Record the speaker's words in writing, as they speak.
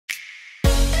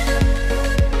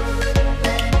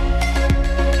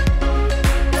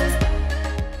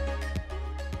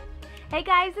Hey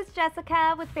guys, it's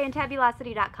Jessica with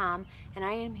Fantabulosity.com, and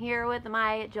I am here with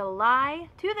my July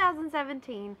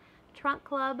 2017 Trunk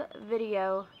Club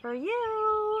video for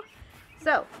you.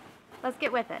 So, let's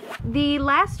get with it. The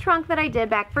last trunk that I did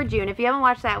back for June, if you haven't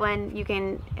watched that one, you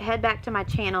can head back to my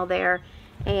channel there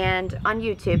and on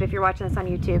YouTube. If you're watching this on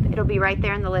YouTube, it'll be right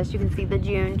there in the list. You can see the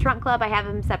June Trunk Club. I have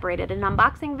them separated, an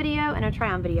unboxing video and a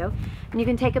try-on video, and you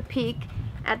can take a peek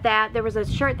at that. There was a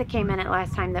shirt that came in it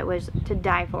last time that was to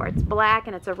die for. It's black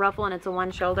and it's a ruffle and it's a one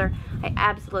shoulder. I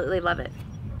absolutely love it.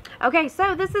 Okay,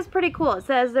 so this is pretty cool. It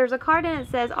says there's a card and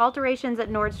it says alterations at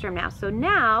Nordstrom now. So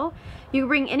now you can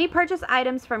bring any purchase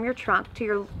items from your trunk to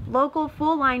your local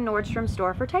full-line Nordstrom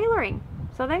store for tailoring.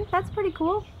 So I think that's pretty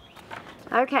cool.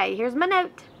 Okay, here's my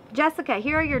note. Jessica,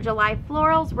 here are your July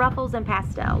florals, ruffles, and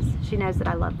pastels. She knows that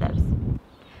I love those.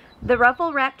 The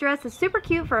ruffle wrap dress is super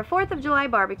cute for a 4th of July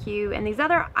barbecue, and these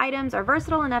other items are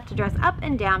versatile enough to dress up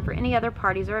and down for any other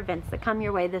parties or events that come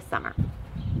your way this summer.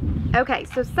 Okay,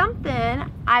 so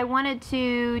something I wanted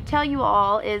to tell you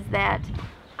all is that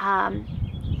I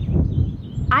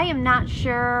am not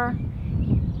sure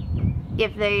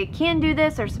if they can do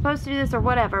this or supposed to do this or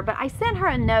whatever, but I sent her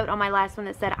a note on my last one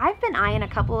that said, I've been eyeing a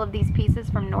couple of these pieces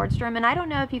from Nordstrom, and I don't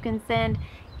know if you can send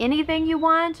anything you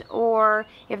want or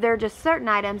if they're just certain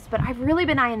items, but I've really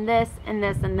been eyeing this and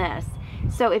this and this.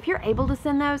 So if you're able to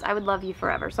send those, I would love you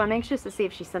forever. So I'm anxious to see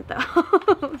if she sent those.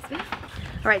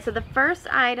 All right, so the first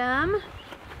item,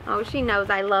 oh, she knows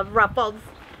I love ruffles.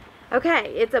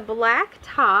 Okay, it's a black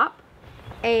top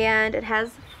and it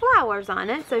has flowers on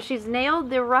it. So she's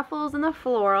nailed the ruffles and the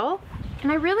floral,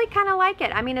 and I really kind of like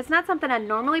it. I mean, it's not something I'd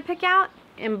normally pick out.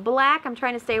 In black, I'm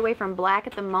trying to stay away from black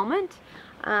at the moment.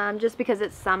 Just because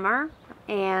it's summer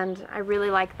and I really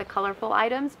like the colorful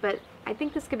items, but I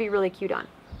think this could be really cute on.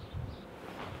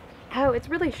 Oh, it's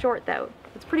really short though.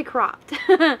 It's pretty cropped.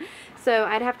 So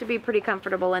I'd have to be pretty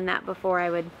comfortable in that before I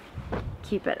would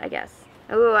keep it, I guess.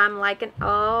 Oh, I'm liking,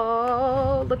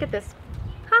 oh, look at this.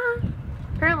 Huh.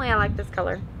 Apparently I like this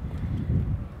color.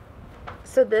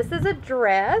 So this is a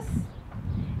dress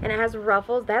and it has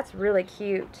ruffles. That's really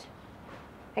cute.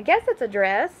 I guess it's a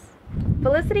dress.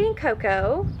 Felicity and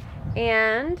Cocoa,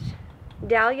 and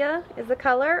Dahlia is the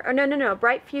color, or no,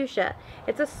 bright fuchsia.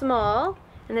 It's a small,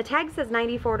 and the tag says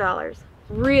 $94.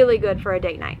 Really good for a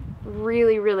date night.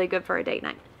 Really, really good for a date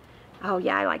night. Oh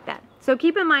yeah, I like that. So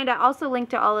keep in mind, I also link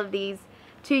to all of these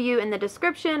to you in the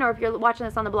description, or if you're watching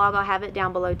this on the blog, I'll have it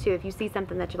down below too. If you see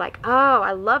something that you're like, oh,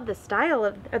 I love the style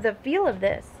of, or the feel of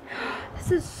this.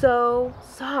 This is so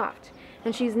soft.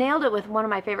 And she's nailed it with one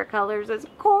of my favorite colors. It's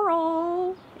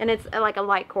coral. And it's like a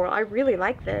light coral. I really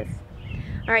like this.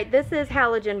 Alright, this is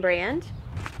Halogen brand.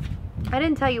 I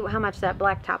didn't tell you how much that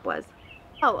black top was.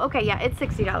 Oh, okay, yeah, it's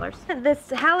 $60. This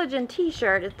Halogen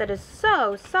t-shirt that is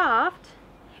so soft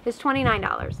is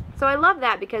 $29. So I love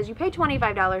that because you pay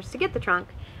 $25 to get the trunk,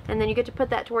 and then you get to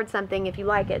put that towards something if you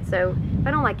like it. So if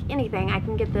I don't like anything, I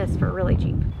can get this for really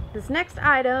cheap. This next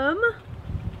item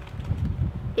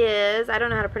is, I don't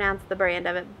know how to pronounce the brand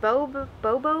of it,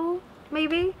 Bobo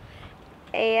maybe,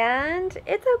 and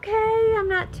it's okay. I'm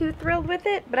not too thrilled with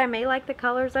it, but I may like the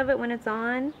colors of it when it's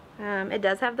on. It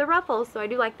does have the ruffles, so I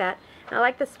do like that, and I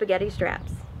like the spaghetti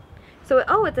straps. So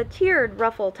oh, it's a tiered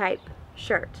ruffle type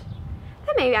shirt.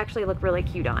 That may actually look really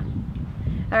cute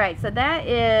on. Alright, so that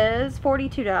is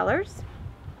 $42.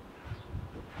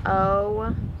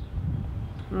 Oh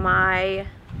my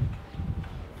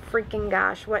freaking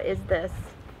gosh, what is this?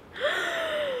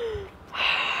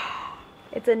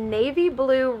 It's a navy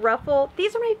blue ruffle.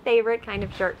 These are my favorite kind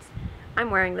of shirts.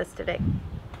 I'm wearing this today.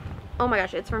 Oh my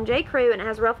gosh, it's from J. Crew and it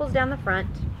has ruffles down the front.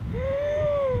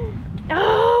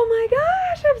 Oh my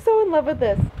gosh, I'm so in love with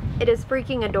this. It is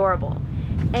freaking adorable.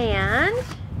 And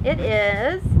it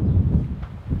is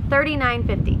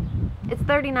 $39.50. It's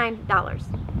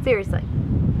 $39. Seriously.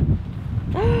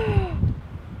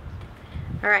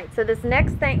 Alright, so this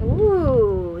next thing,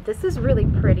 ooh, this is really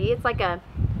pretty. It's like a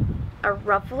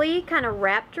ruffly kind of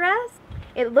wrap dress.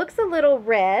 It looks a little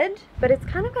red, but it's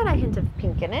kind of got a hint of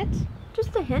pink in it.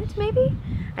 Just a hint, maybe?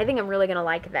 I think I'm really going to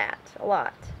like that a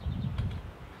lot.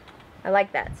 I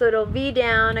like that. So it'll V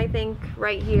down, I think,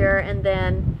 right here, and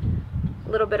then a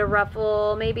little bit of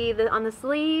ruffle, maybe on the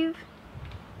sleeve.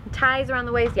 Ties around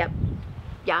the waist. Yep.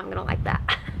 Yeah, I'm going to like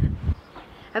that.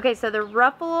 Okay, so the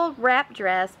ruffle wrap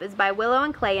dress is by Willow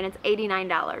and Clay, and it's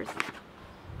 $89. So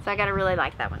I gotta really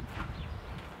like that one.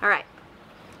 Alright.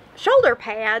 Shoulder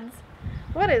pads.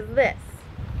 What is this?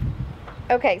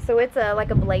 Okay, so it's like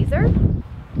a blazer.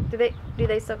 Do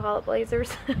they still call it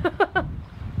blazers?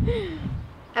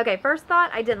 Okay, first thought,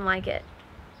 I didn't like it.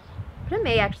 But it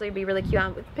may actually be really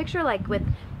cute. Picture like with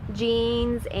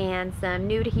jeans and some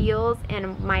nude heels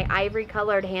and my ivory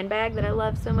colored handbag that I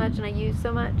love so much and I use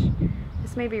so much.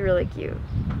 This may be really cute.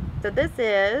 So this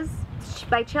is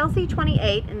by Chelsea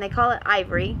 28 and they call it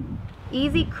Ivory.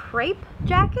 Easy crepe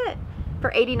jacket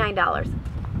for $89.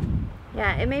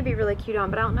 Yeah, it may be really cute on,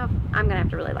 but I don't know if I'm gonna have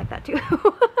to really like that too.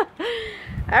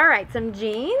 All right, some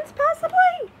jeans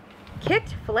possibly?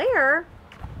 Kicked flare.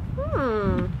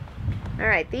 All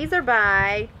right, these are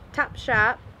by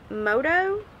Topshop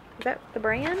Moto. Is that the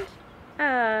brand?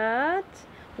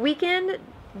 Weekend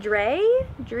Dre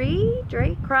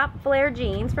crop flare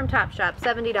jeans from Topshop,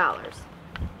 $70.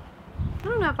 I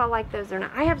don't know if I like those or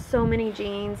not. I have so many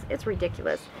jeans, it's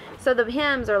ridiculous. So the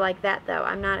hems are like that though.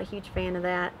 I'm not a huge fan of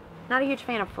that. Not a huge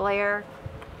fan of flare,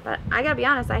 but I gotta be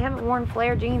honest, I haven't worn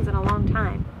flare jeans in a long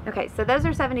time. Okay, so those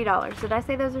are $70. Did I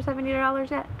say those are $70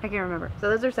 yet? I can't remember. So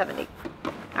those are 70.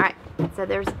 All right, so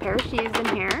there's a pair of shoes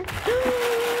in here.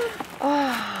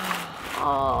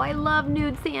 Oh, I love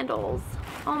nude sandals.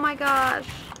 Oh my gosh.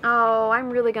 Oh, I'm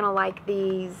really gonna like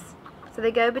these. So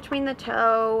they go between the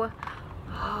toe.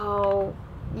 Oh,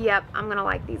 yep, I'm gonna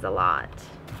like these a lot.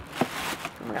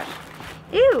 Oh my gosh.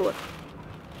 Ew.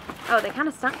 Oh, they kind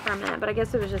of stunk for a minute, but I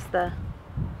guess it was just the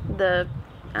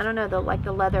I don't know, the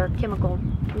leather chemical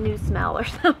new smell or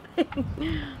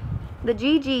something. The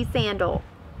GG sandal,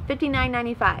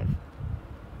 $59.95.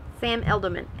 Sam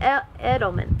Edelman.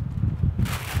 Edelman.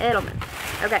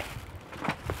 Okay.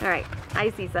 All right. I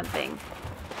see something.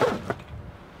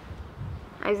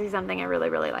 I see something I really,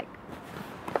 really like.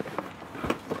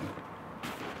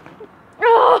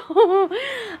 Oh,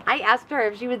 I asked her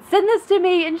if she would send this to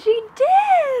me, and she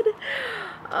did.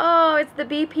 Oh, it's the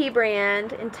BP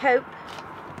brand in taupe.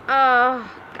 Oh,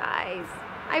 guys,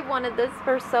 I wanted this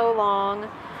for so long.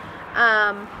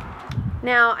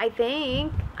 Now, I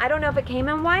don't know if it came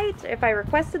in white, if I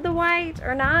requested the white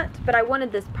or not, but I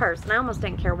wanted this purse, and I almost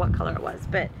didn't care what color it was,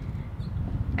 but,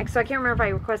 so I can't remember if I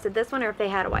requested this one or if they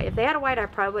had a white. If they had a white, I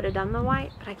probably would have done the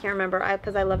white, but I can't remember,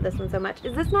 because I love this one so much.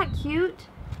 Is this not cute?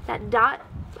 That dot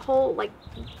hole, like,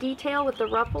 detail with the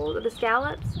ruffle, with the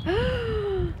scallops.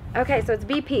 Okay, so it's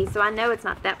BP, so I know it's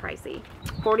not that pricey.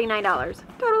 $49.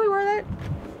 Totally worth it.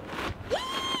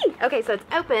 Yee! Okay, so it's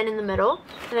open in the middle,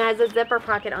 and it has a zipper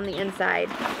pocket on the inside.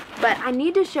 But I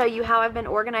need to show you how I've been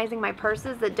organizing my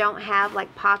purses that don't have,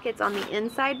 like, pockets on the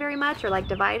inside very much, or, like,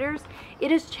 dividers.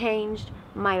 It has changed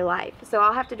my life. So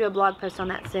I'll have to do a blog post on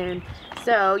that soon.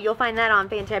 So you'll find that on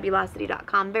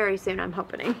Fantabulosity.com very soon, I'm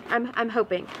hoping. I'm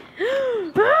hoping.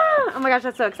 Oh my gosh,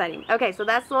 that's so exciting. Okay, so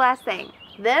that's the last thing.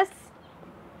 This,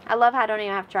 I love how I don't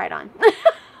even have to try it on.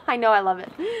 I know I love it.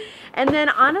 And then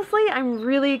honestly, I'm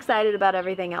really excited about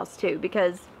everything else too,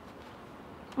 because,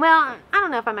 well, I don't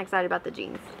know if I'm excited about the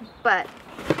jeans, but,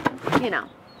 you know,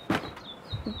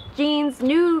 jeans,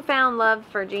 newfound love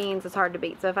for jeans is hard to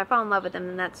beat. So if I fall in love with them,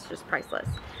 then that's just priceless.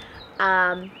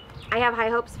 I have high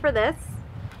hopes for this.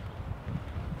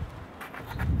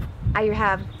 I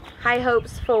have high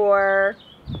hopes for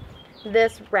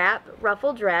this wrap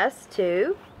ruffle dress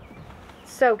too.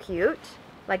 So cute.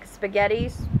 Like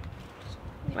spaghetti.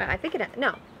 Well, I think it,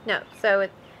 no. So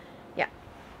it, yeah.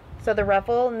 So the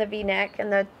ruffle and the V-neck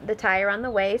and the tie around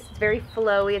the waist. It's very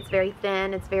flowy. It's very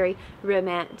thin. It's very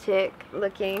romantic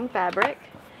looking fabric.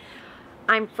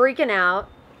 I'm freaking out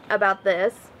about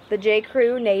this. The J.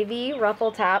 Crew navy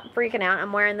ruffle top. Freaking out.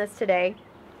 I'm wearing this today.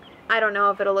 I don't know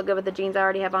if it'll look good with the jeans I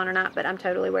already have on or not, but I'm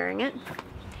totally wearing it.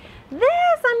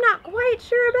 This I'm not quite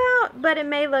sure about, but it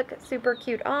may look super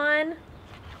cute on.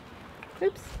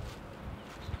 Oops.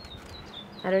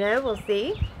 I don't know. We'll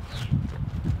see.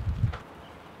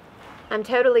 I'm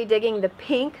totally digging the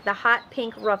pink, the hot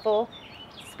pink ruffle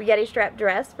spaghetti strap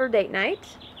dress for date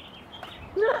night.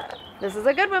 This is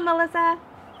a good one, Melissa.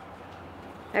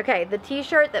 Okay, the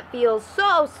t-shirt that feels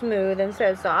so smooth and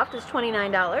so soft is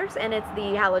 $29, and it's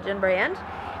the Halogen brand,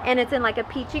 and it's in like a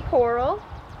peachy coral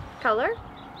color.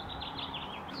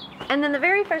 And then the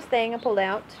very first thing I pulled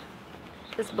out,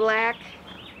 this black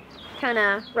kind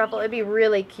of ruffle. It'd be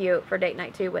really cute for date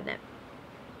night too, wouldn't it?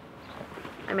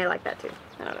 I may like that too.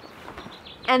 I don't know.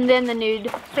 And then the nude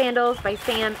sandals by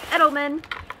Sam Edelman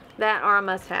that are a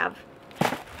must-have.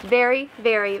 Very,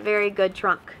 very, very good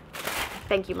trunk.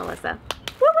 Thank you, Melissa.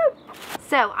 Woo-woo!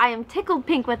 So I am tickled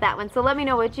pink with that one. So let me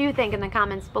know what you think in the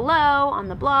comments below, on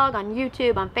the blog, on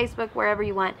YouTube, on Facebook, wherever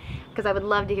you want, because I would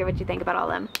love to hear what you think about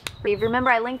all of them. Remember,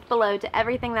 I linked below to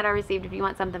everything that I received if you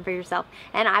want something for yourself.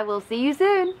 And I will see you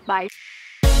soon. Bye.